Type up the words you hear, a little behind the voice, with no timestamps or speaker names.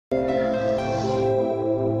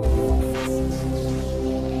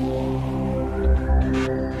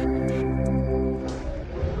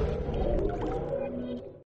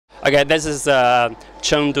Okay, this is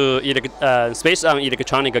Chandu, based on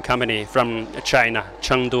electronic company from China,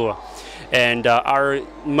 Chandu, and our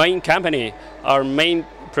main company, our main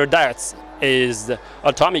products is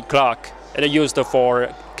atomic clock, and used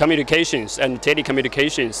for communications and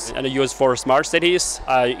telecommunications, and used for smart cities.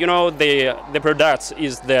 The product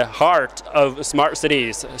is the heart of smart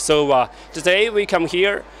cities. So today we come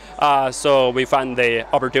here, so we find the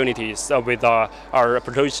opportunities with our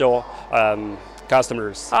potential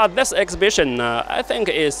customers. This exhibition, I think,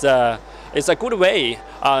 is a good way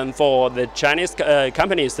for the Chinese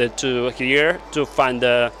companies to here to find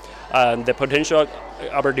the potential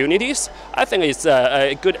opportunities. I think it's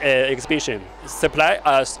a good exhibition. Supply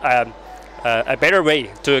us a better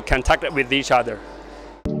way to contact with each other.